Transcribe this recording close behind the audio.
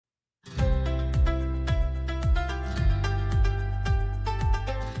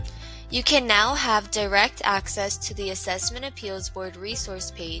You can now have direct access to the Assessment Appeals Board resource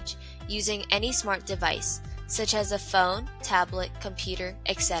page using any smart device, such as a phone, tablet, computer,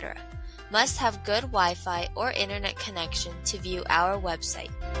 etc. Must have good Wi-Fi or internet connection to view our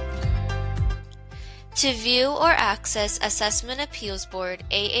website. To view or access Assessment Appeals Board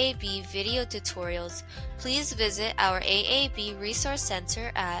AAB video tutorials, please visit our AAB Resource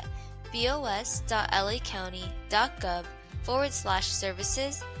Center at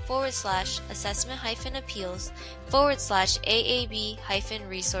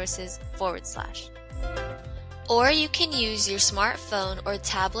bos.lacounty.gov/services/assessment-appeals/AAB-resources/. Or you can use your smartphone or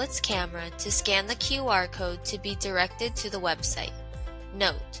tablet's camera to scan the QR code to be directed to the website.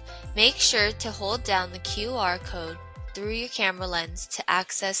 Note: make sure to hold down the QR code through your camera lens to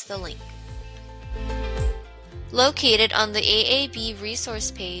access the link. Located on the AAB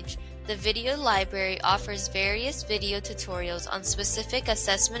resource page, the video library offers various video tutorials on specific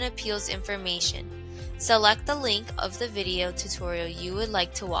assessment appeals information. Select the link of the video tutorial you would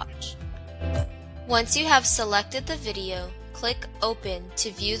like to watch. Once you have selected the video, click Open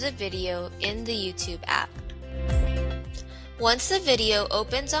to view the video in the YouTube app. Once the video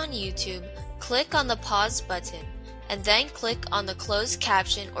opens on YouTube, click on the Pause button and then click on the Closed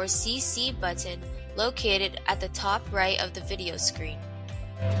Caption or CC button located at the top right of the video screen.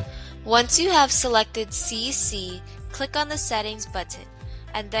 Once you have selected CC, click on the Settings button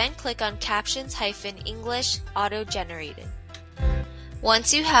and then click on Captions-English Auto-Generated.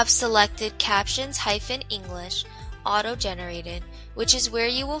 Once you have selected Captions-English Auto-Generated, which is where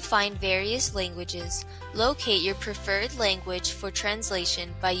you will find various languages, locate your preferred language for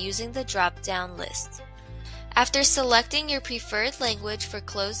translation by using the drop-down list. After selecting your preferred language for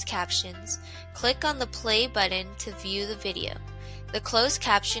closed captions, click on the Play button to view the video. The closed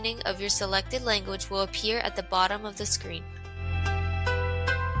captioning of your selected language will appear at the bottom of the screen.